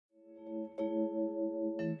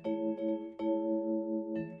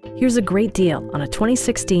Here's a great deal on a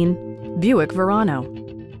 2016 Buick Verano.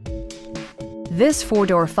 This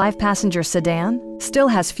four-door, five-passenger sedan still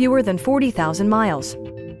has fewer than 40,000 miles.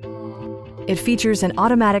 It features an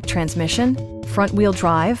automatic transmission, front-wheel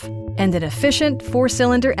drive, and an efficient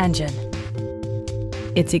four-cylinder engine.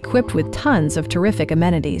 It's equipped with tons of terrific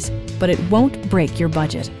amenities, but it won't break your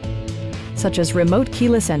budget, such as remote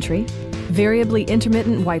keyless entry, variably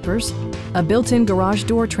intermittent wipers, a built-in garage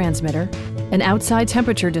door transmitter, an outside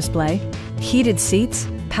temperature display, heated seats,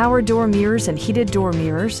 power door mirrors and heated door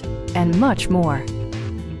mirrors, and much more.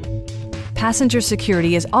 Passenger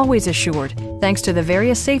security is always assured thanks to the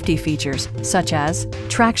various safety features such as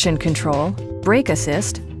traction control, brake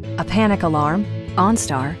assist, a panic alarm,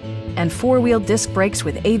 OnStar, and four-wheel disc brakes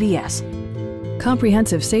with ABS.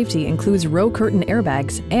 Comprehensive safety includes row curtain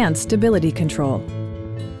airbags and stability control.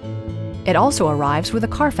 It also arrives with a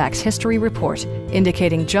Carfax history report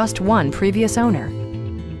indicating just one previous owner.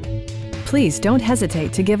 Please don't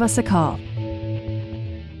hesitate to give us a call.